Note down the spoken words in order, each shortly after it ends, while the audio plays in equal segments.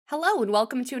Hello, and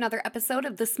welcome to another episode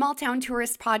of the Small Town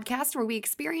Tourist Podcast, where we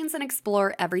experience and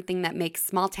explore everything that makes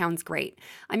small towns great.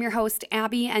 I'm your host,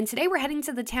 Abby, and today we're heading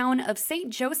to the town of St.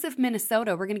 Joseph,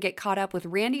 Minnesota. We're going to get caught up with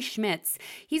Randy Schmitz.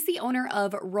 He's the owner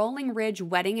of Rolling Ridge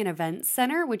Wedding and Event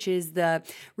Center, which is the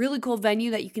really cool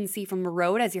venue that you can see from the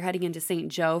road as you're heading into St.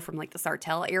 Joe from like the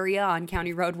Sartell area on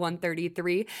County Road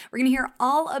 133. We're going to hear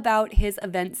all about his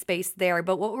event space there,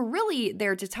 but what we're really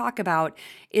there to talk about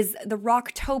is the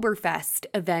Rocktoberfest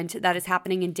event that is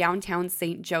happening in downtown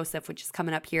St. Joseph, which is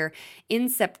coming up here in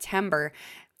September.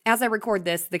 As I record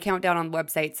this, the countdown on the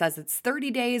website says it's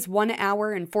 30 days, 1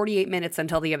 hour, and 48 minutes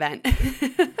until the event.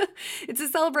 It's a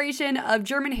celebration of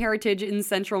German heritage in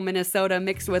central Minnesota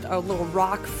mixed with a little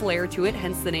rock flair to it,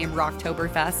 hence the name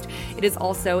Rocktoberfest. It is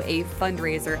also a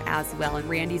fundraiser as well, and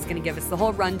Randy's going to give us the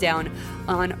whole rundown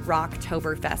on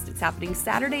Rocktoberfest. It's happening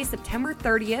Saturday, September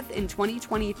 30th in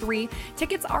 2023.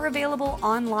 Tickets are available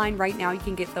online right now. You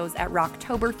can get those at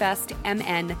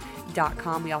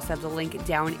rocktoberfestmn.com. We also have the link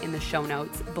down in the show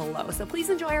notes below. So please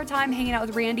enjoy our time hanging out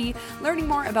with Randy, learning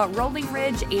more about Rolling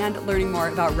Ridge and learning more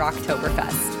about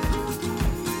Rocktoberfest.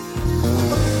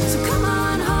 So come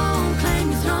on home,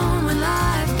 claim your throne when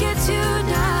life gets you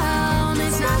down.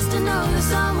 It's nice to know there's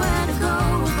somewhere to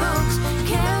go with folks who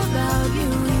care about you.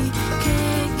 We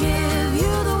can't give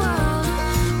you the world,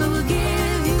 but we'll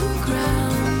give you a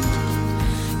crown.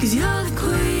 'Cause you're the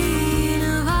queen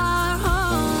of our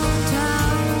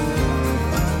hometown.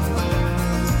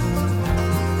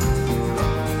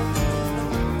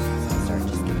 Start,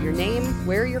 just give your name,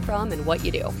 where you're from, and what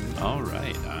you do. All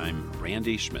right, I'm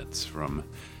Randy Schmitz from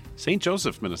St.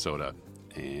 Joseph, Minnesota,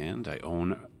 and I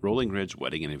own Rolling Ridge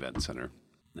Wedding and Event Center.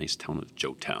 Nice town of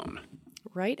Joetown.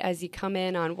 Right as you come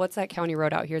in on, what's that county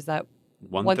road out here? Is that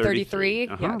 133? 133?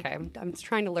 Yeah, okay. I'm just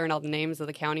trying to learn all the names of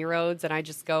the county roads, and I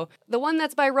just go, the one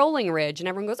that's by Rolling Ridge, and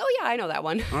everyone goes, oh yeah, I know that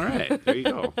one. All right, there you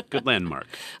go. Good landmark.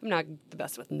 I'm not the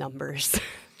best with numbers.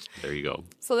 There you go.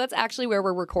 So that's actually where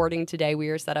we're recording today. We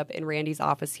are set up in Randy's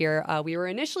office here. We were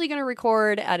initially going to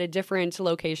record at a different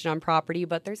location on property,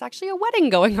 but there's actually a wedding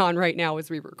going on right now as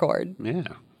we record. Yeah,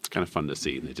 it's kind of fun to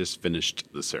see. They just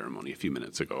finished the ceremony a few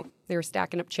minutes ago. They were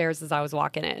stacking up chairs as I was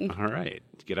walking in. All right,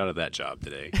 get out of that job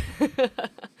today.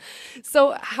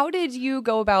 So how did you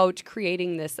go about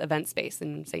creating this event space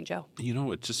in St. Joe? You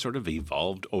know, it just sort of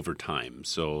evolved over time.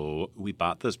 So we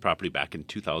bought this property back in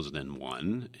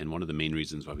 2001, and one of the main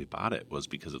reasons why we bought it was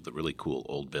because of the really cool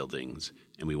old buildings,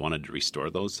 and we wanted to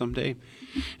restore those someday.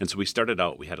 And so we started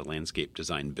out, we had a landscape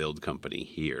design build company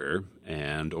here,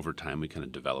 and over time we kind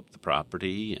of developed the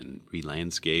property and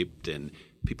re-landscaped, and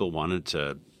people wanted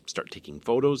to start taking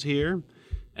photos here.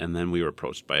 And then we were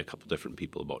approached by a couple different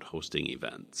people about hosting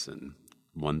events, and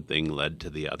one thing led to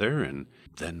the other, and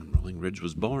then Rolling Ridge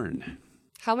was born.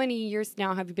 How many years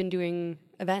now have you been doing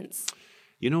events?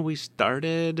 You know, we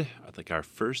started, like our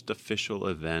first official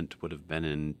event would have been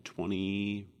in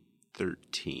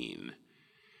 2013,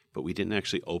 but we didn't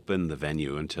actually open the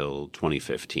venue until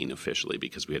 2015 officially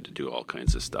because we had to do all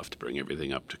kinds of stuff to bring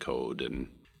everything up to code and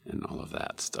all of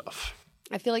that stuff.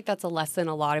 I feel like that's a lesson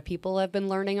a lot of people have been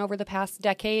learning over the past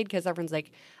decade because everyone's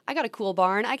like, I got a cool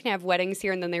barn, I can have weddings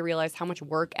here, and then they realize how much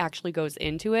work actually goes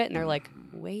into it, and they're like,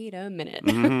 wait a minute.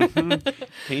 Mm-hmm.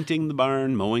 Painting the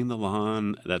barn, mowing the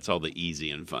lawn, that's all the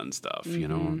easy and fun stuff, you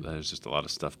know. There's just a lot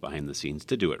of stuff behind the scenes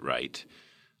to do it right.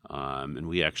 And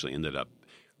we actually ended up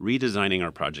redesigning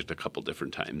our project a couple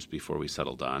different times before we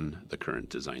settled on the current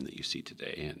design that you see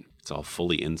today. And it's all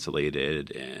fully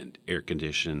insulated and air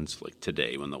conditioned. So like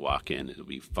today when they walk in, it'll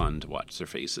be fun to watch their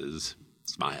faces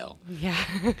smile. Yeah.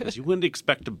 Because you wouldn't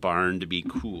expect a barn to be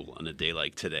cool on a day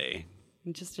like today.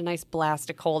 Just a nice blast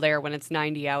of cold air when it's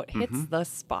 90 out hits the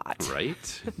spot.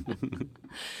 Right?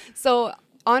 So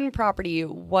on property,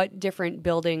 what different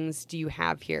buildings do you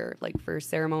have here, like for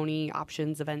ceremony,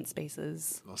 options, event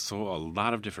spaces? So a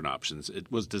lot of different options.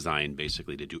 It was designed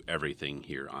basically to do everything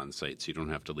here on site, so you don't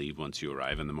have to leave once you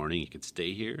arrive in the morning. You could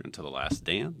stay here until the last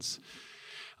dance.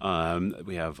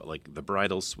 We have like the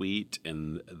bridal suite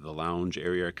and the lounge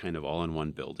area kind of all in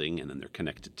one building, and then they're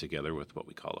connected together with what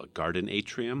we call a garden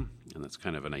atrium, and that's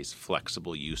kind of a nice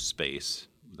flexible use space.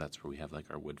 That's where we have like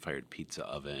our wood-fired pizza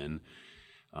oven.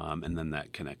 And then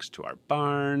that connects to our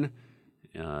barn.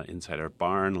 Inside our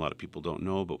barn, a lot of people don't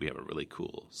know, but we have a really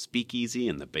cool speakeasy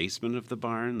in the basement of the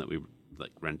barn that we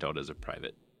like rent out as a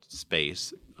private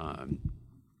space. And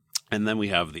then we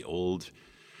have the old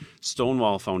stone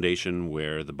wall foundation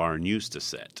where the barn used to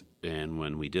sit. And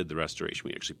when we did the restoration,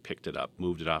 we actually picked it up,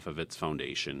 moved it off of its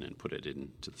foundation, and put it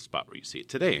into the spot where you see it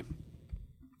today.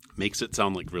 Makes it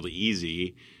sound like really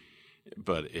easy,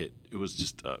 but it was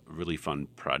just a really fun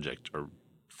project or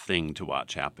thing to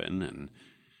watch happen, and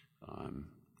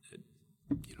it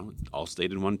all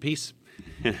stayed in one piece.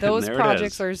 Those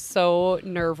projects are so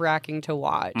nerve-wracking to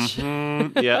watch.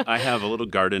 Mm-hmm. Yeah, I have a little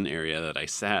garden area that I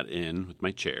sat in with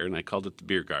my chair, and I called it the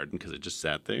beer garden because it just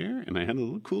sat there, and I had a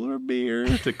little cooler of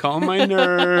beer to calm my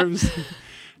nerves.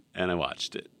 And I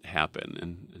watched it happen,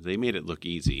 and they made it look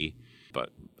easy, but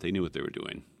they knew what they were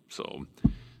doing. So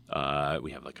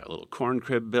we have like a little corn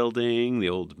crib building. The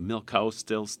old milk house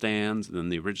still stands, and then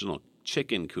the original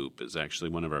chicken coop is actually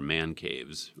one of our man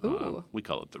caves. We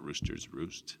call it the Rooster's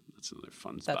Roost. That's another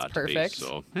fun spot. That's perfect. To be.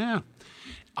 So yeah,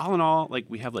 all in all, like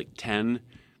we have like 10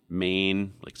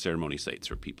 main like ceremony sites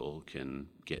where people can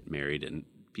get married, and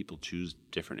people choose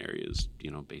different areas,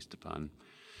 based upon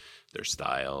their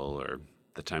style or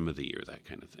the time of the year, that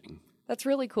kind of thing. That's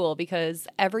really cool because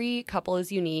every couple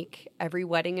is unique. Every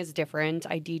wedding is different.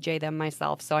 I DJ them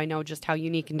myself, so I know just how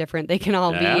unique and different they can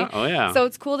all be. Oh, yeah. So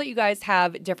it's cool that you guys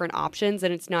have different options,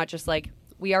 and it's not just like,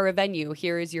 we are a venue.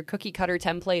 Here is your cookie cutter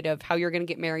template of how you're going to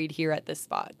get married here at this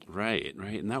spot. Right.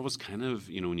 And that was kind of,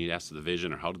 when you asked the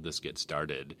vision or how did this get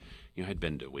started, I'd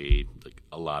been to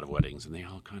a lot of weddings, and they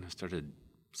all kind of started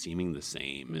seeming the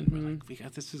same, and we're like,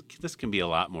 this can be a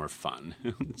lot more fun.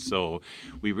 So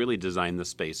we really designed the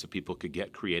space so people could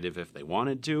get creative if they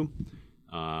wanted to,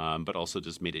 but also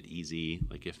just made it easy.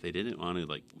 Like if they didn't want to,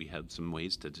 like we had some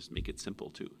ways to just make it simple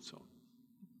too. So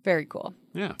very cool.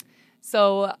 Yeah.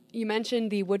 So you mentioned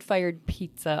the wood-fired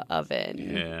pizza oven.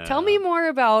 Yeah. Tell me more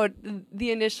about the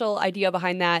initial idea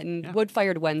behind that and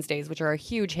wood-fired Wednesdays, which are a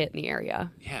huge hit in the area.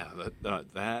 Yeah,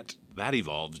 that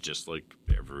evolves just like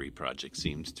every project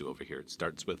seems to over here. It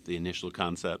starts with the initial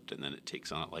concept, and then it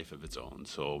takes on a life of its own.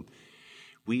 So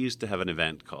we used to have an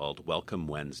event called Welcome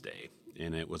Wednesday,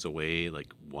 and it was a way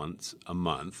like once a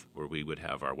month where we would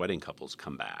have our wedding couples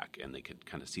come back, and they could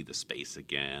kind of see the space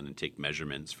again and take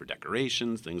measurements for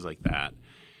decorations, things like that.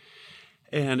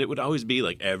 And it would always be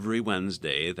like every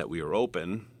Wednesday that we were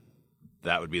open,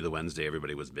 that would be the Wednesday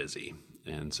everybody was busy.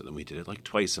 And so then we did it like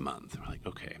twice a month. We're like,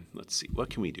 okay, let's see,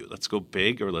 what can we do? Let's go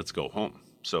big or let's go home.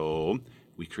 So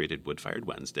we created Wood-Fired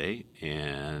Wednesday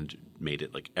and made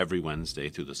it like every Wednesday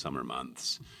through the summer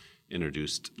months.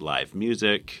 Introduced live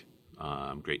music,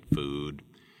 great food.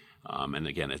 And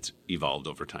again, it's evolved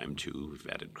over time too. We've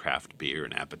added craft beer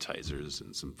and appetizers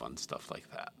and some fun stuff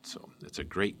like that. So it's a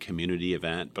great community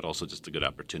event, but also just a good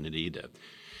opportunity to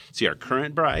see our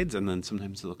current brides. And then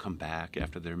sometimes they'll come back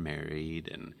after they're married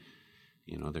and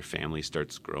their family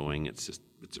starts growing. It's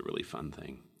a really fun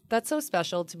thing. That's so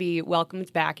special to be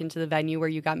welcomed back into the venue where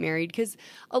you got married, because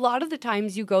a lot of the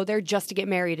times you go there just to get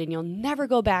married and you'll never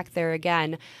go back there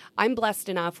again. I'm blessed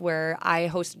enough where I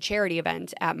host a charity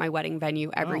event at my wedding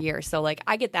venue every year. So like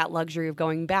I get that luxury of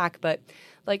going back. But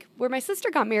like where my sister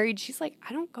got married, she's like,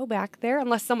 I don't go back there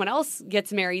unless someone else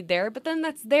gets married there. But then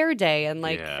that's their day. And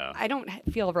like I don't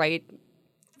feel right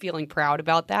feeling proud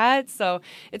about that. So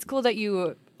it's cool that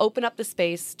you open up the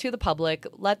space to the public,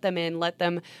 let them in, let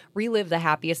them relive the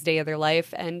happiest day of their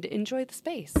life and enjoy the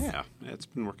space. Yeah, it's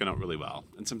been working out really well.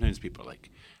 And sometimes people are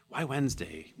like, why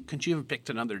Wednesday? Couldn't you have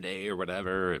picked another day or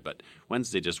whatever? But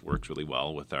Wednesday just works really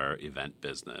well with our event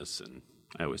business. And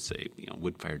I always say,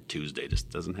 Wood-Fired Tuesday just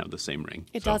doesn't have the same ring.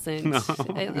 It doesn't. No.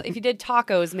 If you did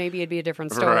tacos, maybe it'd be a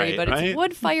different story. But it's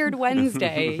Wood-Fired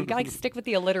Wednesday. You got to stick with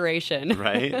the alliteration.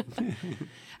 Right.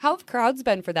 How have crowds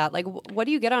been for that? Like, what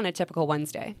do you get on a typical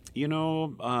Wednesday?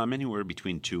 Anywhere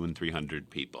between 200 and 300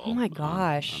 people. Oh, my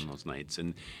gosh. On those nights.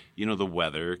 And, the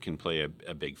weather can play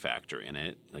a big factor in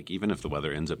it. Like, even if the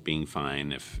weather ends up being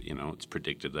fine, if, it's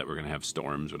predicted that we're going to have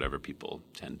storms, whatever, people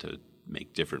tend to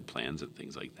make different plans and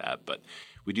things like that. But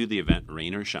we do the event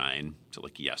rain or shine. So,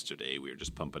 like yesterday, we were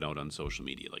just pumping out on social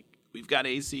media, like, we've got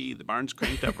AC, the barn's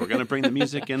cranked up, we're going to bring the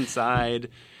music inside.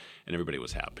 And everybody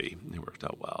was happy. It worked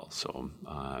out well. So,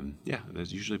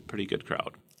 there's usually a pretty good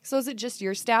crowd. So is it just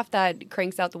your staff that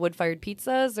cranks out the wood-fired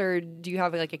pizzas, or do you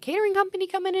have like a catering company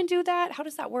come in and do that? How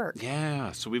does that work?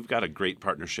 Yeah, so we've got a great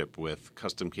partnership with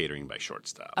Custom Catering by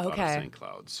Shortstop out of St.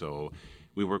 Cloud. So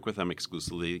we work with them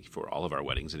exclusively for all of our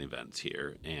weddings and events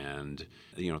here. And,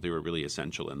 they were really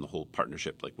essential in the whole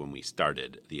partnership. Like when we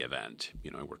started the event,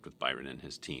 I worked with Byron and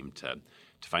his team to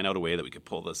find out a way that we could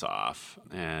pull this off.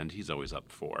 And he's always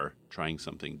up for trying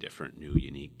something different, new,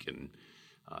 unique. And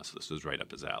so this was right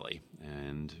up his alley.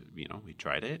 And, we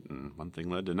tried it, and one thing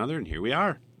led to another, and here we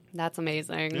are. That's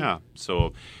amazing. Yeah.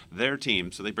 So their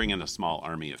team, so they bring in a small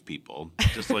army of people,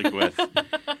 just like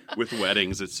with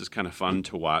weddings. It's just kind of fun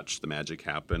to watch the magic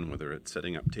happen, whether it's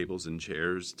setting up tables and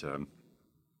chairs to,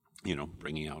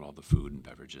 bringing out all the food and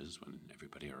beverages when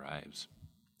everybody arrives.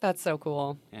 That's so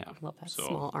cool. Yeah. I love that So-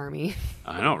 small army.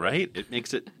 I know, right? It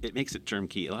makes it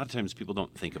turnkey. A lot of times people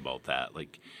don't think about that.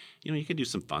 Like, you can do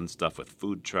some fun stuff with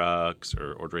food trucks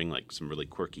or ordering like some really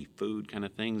quirky food kind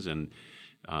of things. And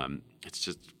it's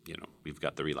just, we've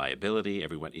got the reliability.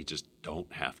 Everyone, you just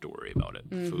don't have to worry about it.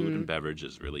 Mm-hmm. Food and beverage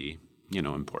is really,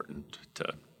 important to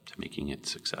making it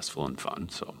successful and fun.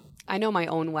 So I know my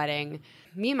own wedding.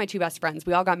 Me and my two best friends,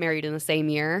 we all got married in the same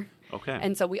year. okay.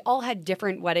 And so we all had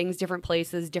different weddings, different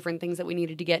places, different things that we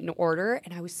needed to get in order.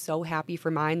 And I was so happy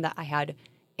for mine that I had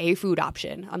a food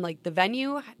option. I'm like, the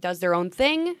venue does their own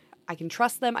thing. I can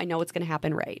trust them. I know it's going to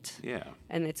happen right. Yeah.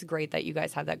 And it's great that you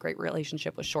guys have that great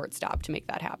relationship with Shortstop to make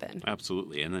that happen.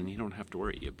 Absolutely. And then you don't have to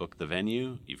worry. You book the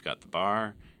venue, you've got the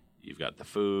bar, you've got the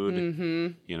food. Mm-hmm.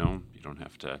 You don't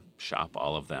have to shop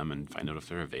all of them and find out if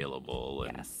they're available.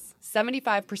 And Yes.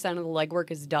 75% of the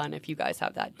legwork is done if you guys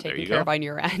have that There taken you care go. of on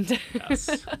your end.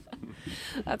 Yes.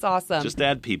 That's awesome. Just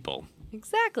add people.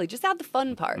 Exactly. Just add the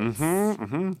fun parts.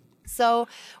 Mm-hmm. So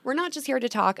we're not just here to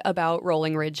talk about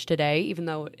Rolling Ridge today, even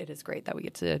though it is great that we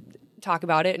get to talk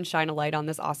about it and shine a light on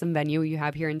this awesome venue you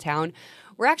have here in town.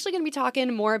 We're actually going to be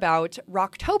talking more about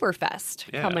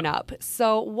Rocktoberfest coming up.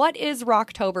 So what is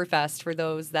Rocktoberfest for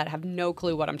those that have no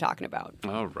clue what I'm talking about?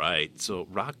 All right. So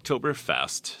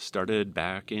Rocktoberfest started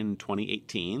back in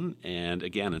 2018. And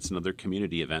again, it's another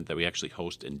community event that we actually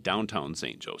host in downtown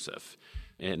St. Joseph.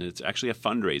 And it's actually a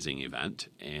fundraising event.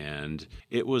 And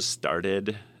it was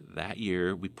started that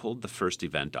year. We pulled the first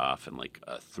event off in like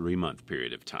a 3-month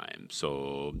period of time.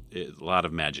 So a lot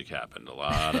of magic happened. A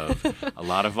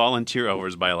lot of volunteer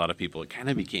hours by a lot of people. It kind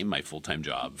of became my full-time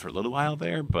job for a little while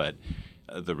there, but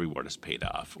the reward has paid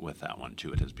off with that one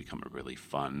too. It has become a really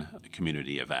fun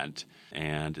community event,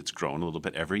 and it's grown a little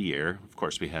bit every year. Of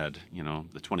course, we had,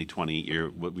 the 2020 year,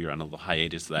 we were on a little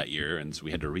hiatus that year, and so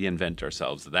we had to reinvent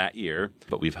ourselves that year,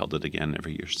 but we've held it again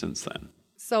every year since then.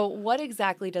 So what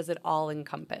exactly does it all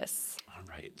encompass? All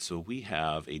right, so we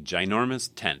have a ginormous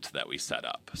tent that we set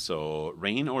up. So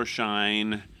rain or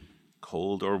shine,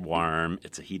 cold or warm,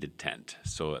 it's a heated tent.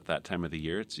 So at that time of the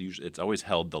year, it's always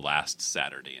held the last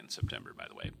Saturday in September, by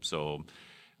the way. So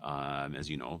as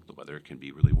you know, the weather can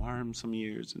be really warm some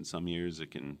years, and some years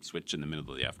it can switch in the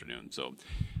middle of the afternoon. So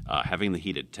having the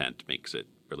heated tent makes it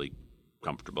really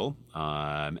comfortable.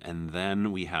 And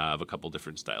then we have a couple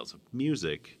different styles of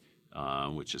music,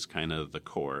 which is kind of the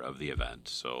core of the event.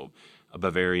 So a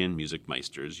Bavarian music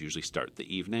meisters usually start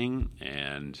the evening,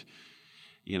 and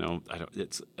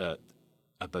it's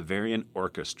a Bavarian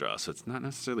orchestra, so it's not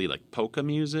necessarily like polka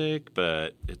music,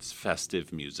 but it's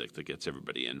festive music that gets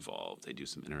everybody involved. They do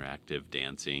some interactive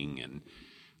dancing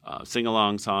and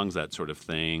sing-along songs, that sort of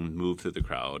thing, move through the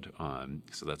crowd.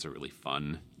 So that's a really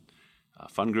fun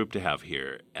group to have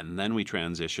here. And then we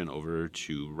transition over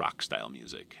to rock-style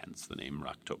music, hence the name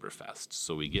Rocktoberfest.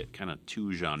 So we get kind of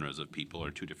two genres of people, or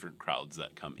two different crowds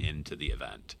that come into the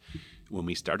event. When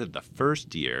we started the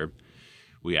first year,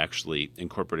 we actually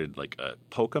incorporated like a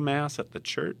polka mass at the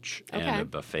church and a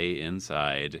buffet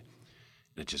inside.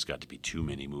 It just got to be too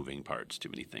many moving parts, too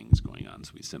many things going on,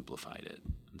 so we simplified it.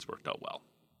 It's worked out well.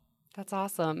 That's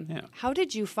awesome. Yeah. How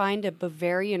did you find a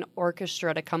Bavarian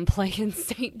orchestra to come play in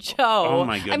St. Joe? Oh,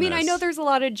 my I mean, I know goodness. there's a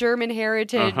lot of German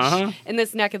heritage in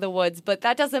this neck of the woods, but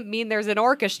that doesn't mean there's an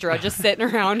orchestra just sitting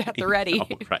around at the ready.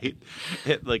 Oh, right?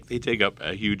 They take up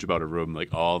a huge amount of room,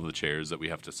 like all the chairs that we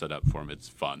have to set up for them. It's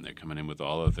fun. They're coming in with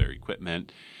all of their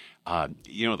equipment.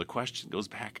 The question goes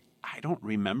back, I don't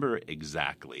remember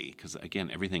exactly, because,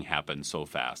 again, everything happened so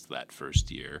fast that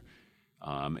first year.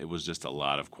 It was just a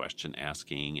lot of question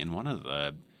asking, and a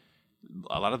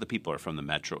lot of the people are from the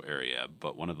metro area,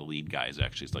 but one of the lead guys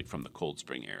actually is like from the Cold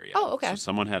Spring area. Oh, okay. So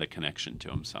someone had a connection to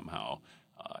him somehow,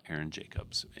 Aaron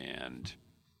Jacobs, and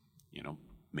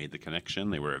made the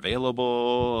connection. They were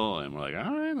available, and we're like,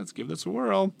 all right, let's give this a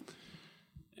whirl.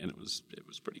 And it was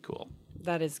pretty cool.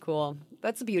 That is cool.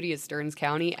 That's the beauty of Stearns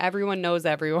County. Everyone knows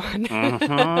everyone.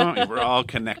 We're all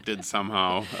connected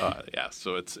somehow.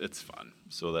 So it's fun.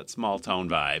 So that small town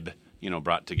vibe,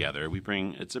 brought together.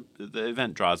 The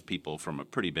event draws people from a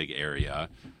pretty big area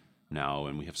now,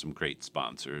 and we have some great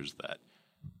sponsors that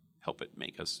help it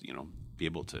make us, be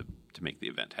able to make the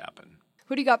event happen.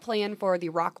 Who do you got playing for the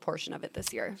rock portion of it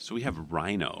this year? So we have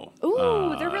Rhino.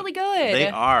 Ooh, they're really good. They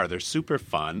are. They're super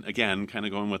fun. Again, kind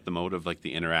of going with the mode of like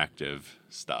the interactive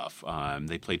stuff.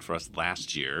 They played for us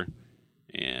last year,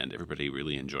 and everybody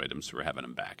really enjoyed them, so we're having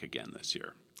them back again this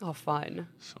year. Oh, fun.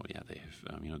 So yeah, they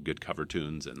have good cover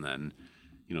tunes, and then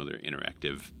their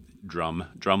interactive drum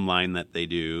line that they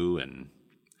do, and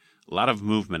a lot of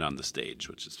movement on the stage,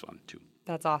 which is fun too.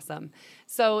 That's awesome.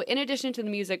 So in addition to the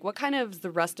music, what kind of is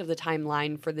the rest of the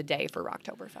timeline for the day for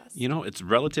Rocktoberfest? It's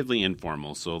relatively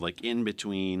informal. So like in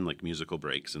between like musical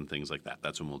breaks and things like that,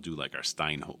 that's when we'll do like our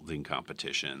Stein holding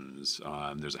competitions.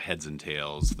 There's a heads and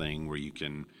tails thing where you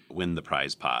can win the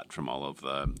prize pot from all of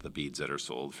the beads that are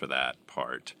sold for that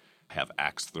part. Have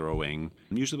axe throwing.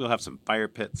 And usually we'll have some fire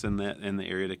pits in the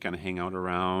area to kind of hang out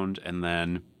around. And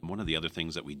then one of the other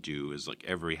things that we do is like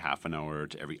every half an hour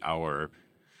to every hour,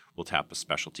 we'll tap a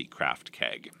specialty craft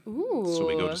keg. Ooh. So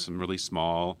we go to some really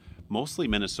small, mostly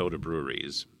Minnesota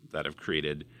breweries that have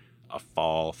created a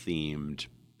fall-themed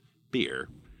beer.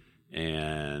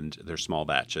 And they're small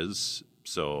batches,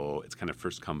 so it's kind of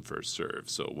first come, first serve.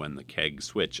 So when the keg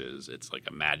switches, it's like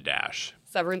a mad dash.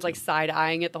 So everyone's like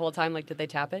side-eyeing it the whole time, like, did they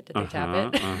tap it? Did they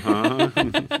tap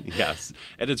it? Yes.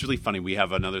 And it's really funny. We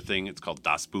have another thing. It's called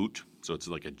Das Boot. So it's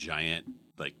like a giant,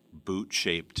 like,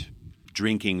 boot-shaped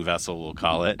drinking vessel, we'll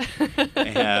call it.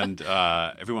 And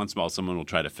every once in a while, someone will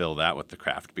try to fill that with the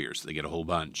craft beer, so they get a whole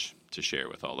bunch to share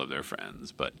with all of their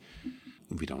friends. But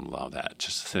we don't allow that,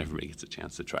 just so that everybody gets a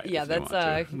chance to try it. Yeah, that's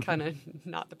kind of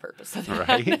not the purpose of that.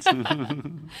 Right?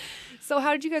 So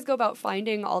how did you guys go about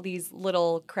finding all these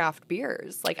little craft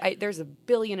beers? Like, there's 1.5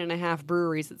 billion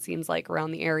breweries, it seems like,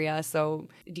 around the area. So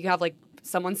do you have, like,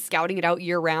 someone scouting it out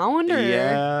year-round? Or?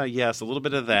 Yeah, yes, a little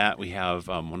bit of that. We have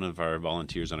one of our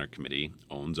volunteers on our committee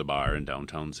owns a bar in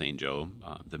downtown St. Joe,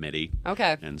 the Mitty.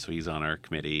 Okay. And so he's on our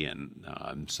committee,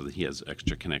 and so that he has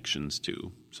extra connections,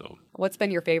 too. So, what's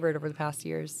been your favorite over the past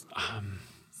years?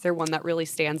 Is there one that really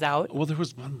stands out? Well, there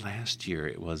was one last year.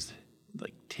 It was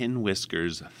like Tin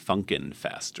Whiskers Funkin'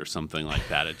 Fest or something like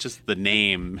that. It's just the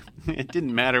name. It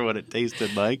didn't matter what it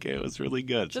tasted like. It was really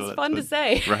good. Just fun to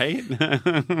say. Right?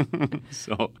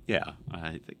 So, yeah,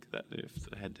 I think that if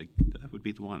I had to, that would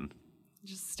be the one. It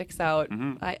just sticks out.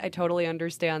 Mm-hmm. I totally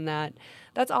understand that.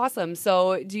 That's awesome.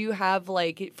 So do you have,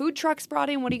 like, food trucks brought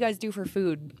in? What do you guys do for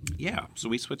food? Yeah, so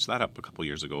we switched that up a couple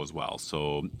years ago as well.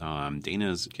 So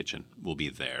Dana's Kitchen will be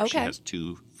there. Okay. She has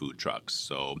 2 food trucks.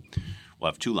 So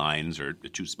we'll have 2 lines or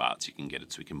 2 spots you can get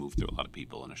it, so we can move through a lot of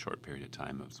people in a short period of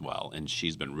time as well. And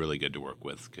she's been really good to work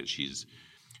with because she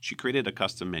created a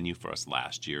custom menu for us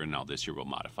last year, and now this year we'll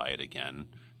modify it again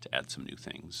to add some new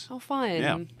things. Oh, fun.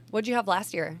 Yeah. What'd you have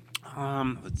last year?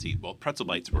 Let's see. Well, pretzel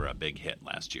bites were a big hit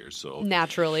last year, so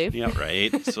Naturally. yeah,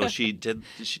 right. So she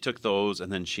took those,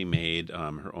 and then she made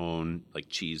her own like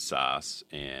cheese sauce,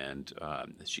 and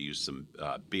she used some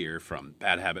beer from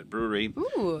Bad Habit Brewery.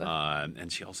 Ooh.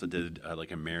 And she also did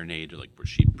like a marinade, like where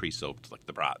she pre-soaked like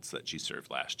the brats that she served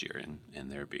last year in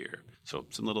their beer. So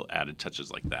some little added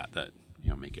touches like that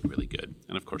make it really good.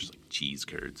 And of course, like cheese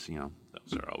curds,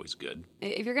 those are always good.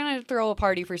 If you're going to throw a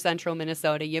party for Central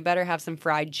Minnesota, you better have some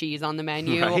fried cheese on the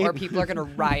menu, right? Or people are going to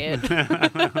riot.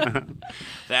 That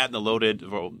and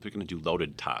we're going to do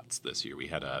loaded tots this year. We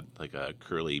had a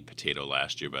curly potato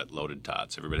last year, but loaded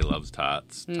tots. Everybody loves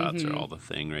tots. Tots are all the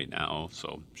thing right now.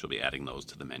 So she'll be adding those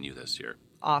to the menu this year.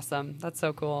 Awesome. That's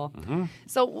so cool. Mm-hmm.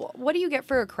 So what do you get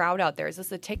for a crowd out there? Is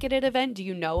this a ticketed event? Do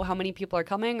you know how many people are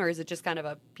coming, or is it just kind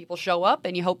of people show up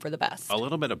and you hope for the best? A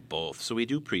little bit of both. So we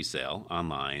do pre-sale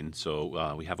online.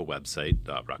 So we have a website,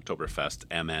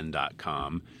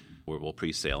 rocktoberfestmn.com, where we'll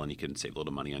pre-sale, and you can save a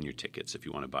little money on your tickets if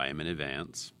you want to buy them in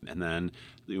advance. And then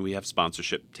we have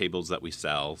sponsorship tables that we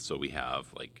sell. So we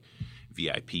have like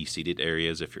VIP seated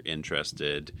areas if you're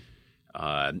interested.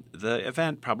 The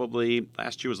event probably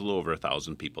last year was a little over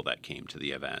 1,000 people that came to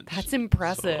the event. That's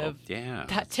impressive. So, yeah.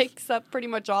 That takes up pretty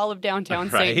much all of downtown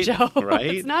Right, St. Joe. right.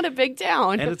 It's not a big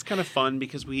town. And it's kind of fun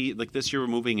because this year we're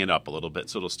moving it up a little bit.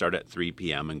 So it'll start at 3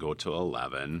 p.m. and go till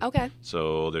 11. Okay.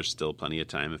 So there's still plenty of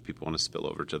time if people want to spill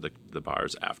over to the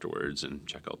bars afterwards and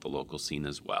check out the local scene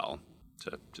as well,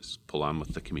 to just pull on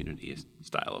with the community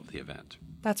style of the event.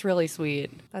 That's really sweet.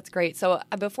 That's great. So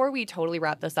before we totally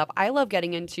wrap this up, I love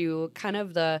getting into kind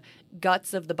of the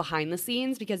guts of the behind the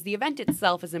scenes, because the event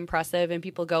itself is impressive and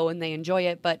people go and they enjoy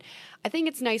it. But I think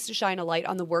it's nice to shine a light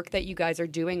on the work that you guys are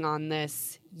doing on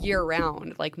this year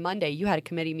round. Like Monday, you had a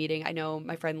committee meeting. I know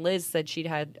my friend Liz said she'd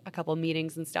had a couple of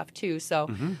meetings and stuff too. So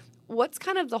what's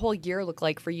kind of the whole year look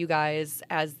like for you guys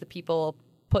as the people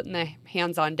putting the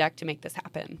hands on deck to make this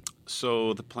happen?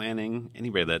 So the planning,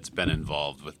 anybody that's been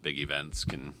involved with big events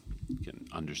can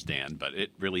understand, but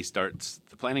it really starts,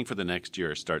 the planning for the next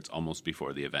year starts almost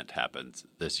before the event happens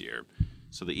this year.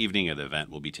 So the evening of the event,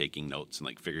 we'll be taking notes and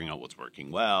like figuring out what's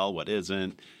working well, what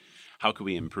isn't, how can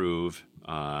we improve?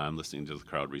 Listening to the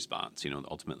crowd response.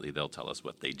 Ultimately they'll tell us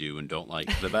what they do and don't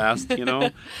like the best,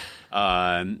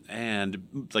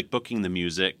 and like booking the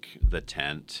music, the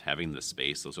tent, having the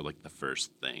space, those are like the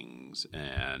first things.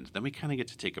 And then we kind of get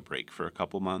to take a break for a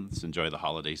couple months, enjoy the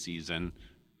holiday season.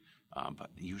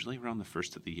 But usually around the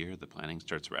first of the year, the planning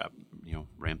starts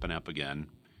ramping up again,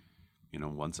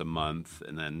 once a month.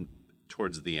 And then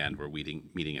towards the end, we're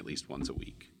meeting at least once a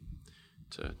week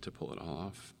to pull it all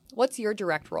off. What's your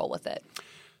direct role with it?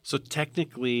 So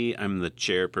technically, I'm the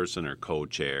chairperson or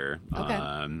co-chair. Okay.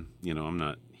 I'm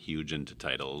not huge into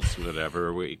titles,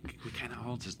 whatever. We kind of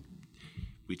all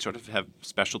we sort of have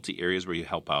specialty areas where you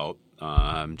help out.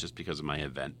 Just because of my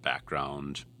event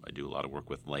background, I do a lot of work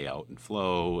with layout and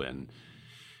flow, and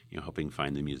helping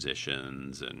find the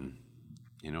musicians, and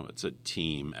it's a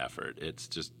team effort. It's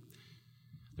just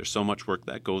there's so much work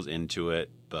that goes into it,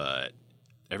 but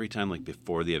every time, like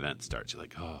before the event starts, you're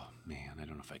like, oh man, I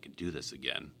don't know if I can do this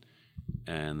again.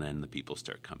 And then the people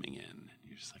start coming in, and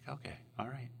you're just like, okay, all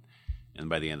right. And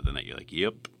by the end of the night, you're like,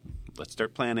 yep, let's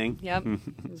start planning. Yep.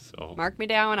 So Mark me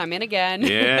down. I'm in again.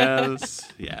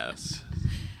 Yes.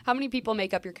 How many people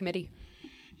make up your committee?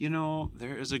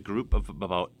 There is a group of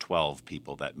about 12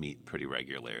 people that meet pretty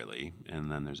regularly.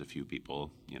 And then there's a few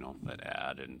people, that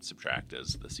add and subtract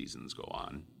as the seasons go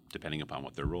on, depending upon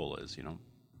what their role is,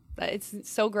 It's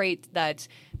so great that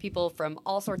people from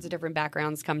all sorts of different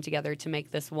backgrounds come together to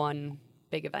make this one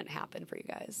big event happen for you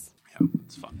guys. Yeah,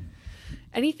 it's fun.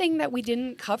 Anything that we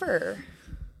didn't cover?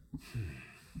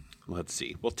 Let's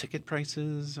see. Well, ticket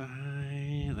prices,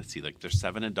 let's see. Like they're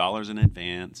 $7 in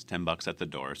advance, $10 at the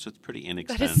door, so it's pretty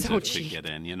inexpensive so to cheap. get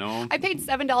in. I paid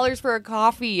 $7 for a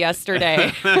coffee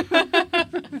yesterday.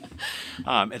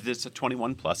 It's a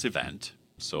 21 plus event,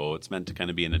 so it's meant to kind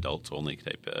of be an adults only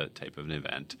type of an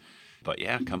event. But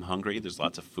yeah, come hungry. There's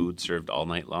lots of food served all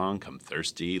night long. Come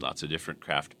thirsty. Lots of different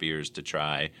craft beers to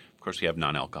try. Of course, we have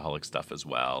non-alcoholic stuff as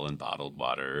well, and bottled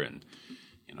water, and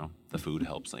the food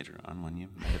helps later on when you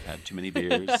might have had too many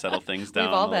beers, settle things down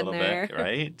We've all a little been there. bit,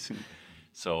 right?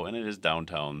 So, and it is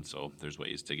downtown, so there's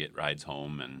ways to get rides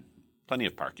home, and plenty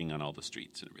of parking on all the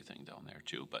streets and everything down there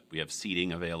too. But we have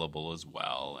seating available as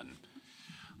well, and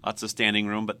lots of standing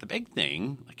room. But the big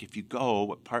thing, like if you go,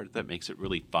 what part that makes it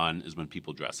really fun is when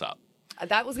people dress up.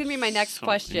 That was going to be my next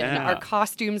question. Yeah. Are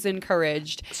costumes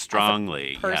encouraged?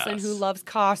 Strongly, As a person yes. who loves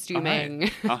costuming.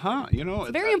 It's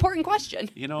a very important question.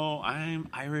 I'm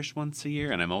Irish once a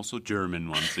year, and I'm also German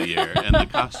once a year, and the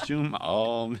costume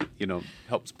all,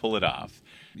 helps pull it off.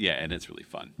 Yeah, and it's really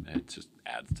fun. It just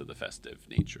adds to the festive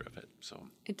nature of it. So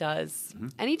it does. Mm-hmm.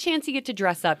 Any chance you get to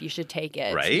dress up, you should take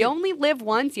it. Right? You only live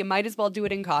once. You might as well do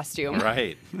it in costume.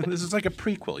 Right. This is like a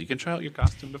prequel. You can try out your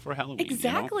costume before Halloween.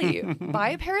 Exactly.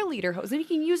 Buy a pair of leader hose, and you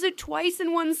can use it twice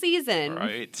in one season.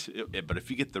 Right. But if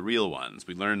you get the real ones,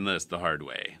 we learned this the hard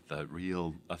way. The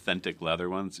real, authentic leather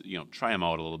ones, try them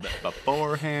out a little bit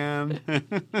beforehand.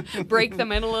 Break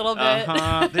them in a little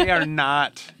bit. They are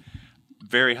not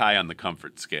very high on the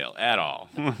comfort scale at all.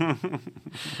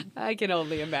 I can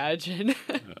only imagine.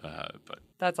 But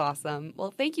that's awesome.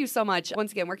 Well, thank you so much.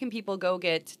 Once again, where can people go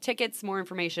get tickets, more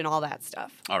information, all that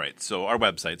stuff? All right. So our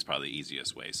website's probably the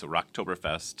easiest way. So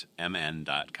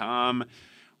rocktoberfestmn.com.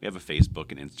 We have a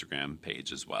Facebook and Instagram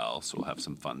page as well. So we'll have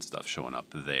some fun stuff showing up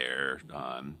there.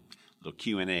 Little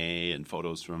Q&A and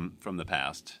photos from the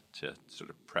past to sort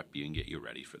of prep you and get you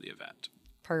ready for the event.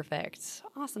 Perfect.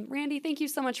 Awesome. Randy, thank you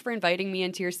so much for inviting me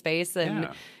into your space and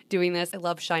doing this. I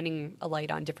love shining a light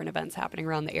on different events happening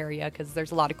around the area because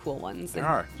there's a lot of cool ones. There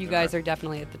are. You guys are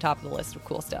definitely at the top of the list of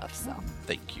cool stuff. So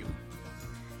thank you.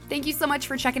 Thank you so much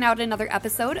for checking out another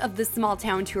episode of the Small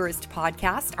Town Tourist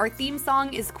Podcast. Our theme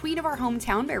song is Queen of Our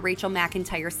Hometown by Rachel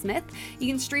McIntyre Smith. You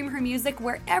can stream her music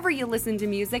wherever you listen to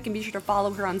music, and be sure to follow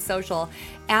her on social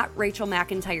at Rachel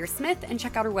McIntyre Smith, and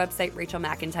check out her website,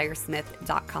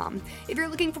 rachelmcintyresmith.com. If you're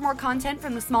looking for more content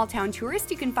from the Small Town Tourist,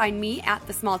 you can find me at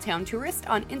the Small Town Tourist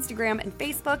on Instagram and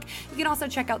Facebook. You can also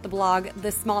check out the blog,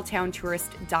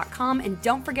 thesmalltowntourist.com, and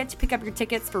don't forget to pick up your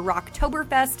tickets for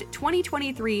Rocktoberfest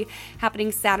 2023,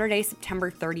 happening Saturday,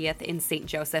 September 30th in St.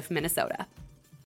 Joseph, Minnesota.